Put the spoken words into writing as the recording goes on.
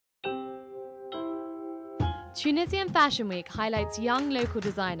Tunisian Fashion Week highlights young local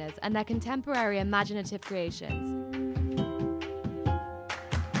designers and their contemporary imaginative creations.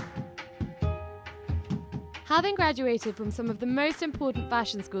 Having graduated from some of the most important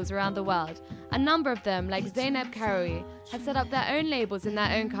fashion schools around the world, a number of them, like Zainab Karoui, have set up their own labels in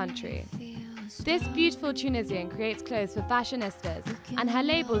their own country. This beautiful Tunisian creates clothes for fashionistas, and her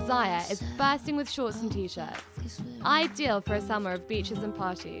label Zaya is bursting with shorts and t-shirts, ideal for a summer of beaches and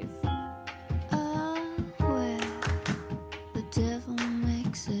parties.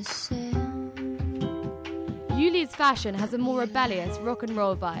 Ulysse Fashion has a more rebellious rock and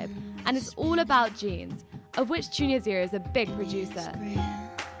roll vibe, and it's all about jeans, of which Tunisia is a big producer.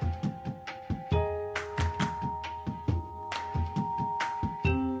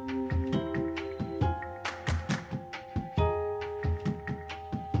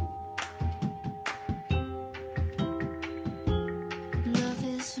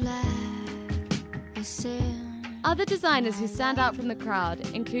 Other designers who stand out from the crowd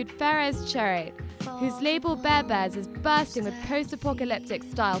include Ferez Chereit, whose label Berbers is bursting with post-apocalyptic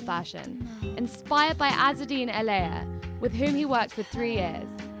style fashion, inspired by Azzedine Elia, with whom he worked for 3 years.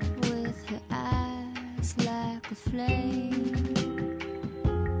 With her eyes like a flame.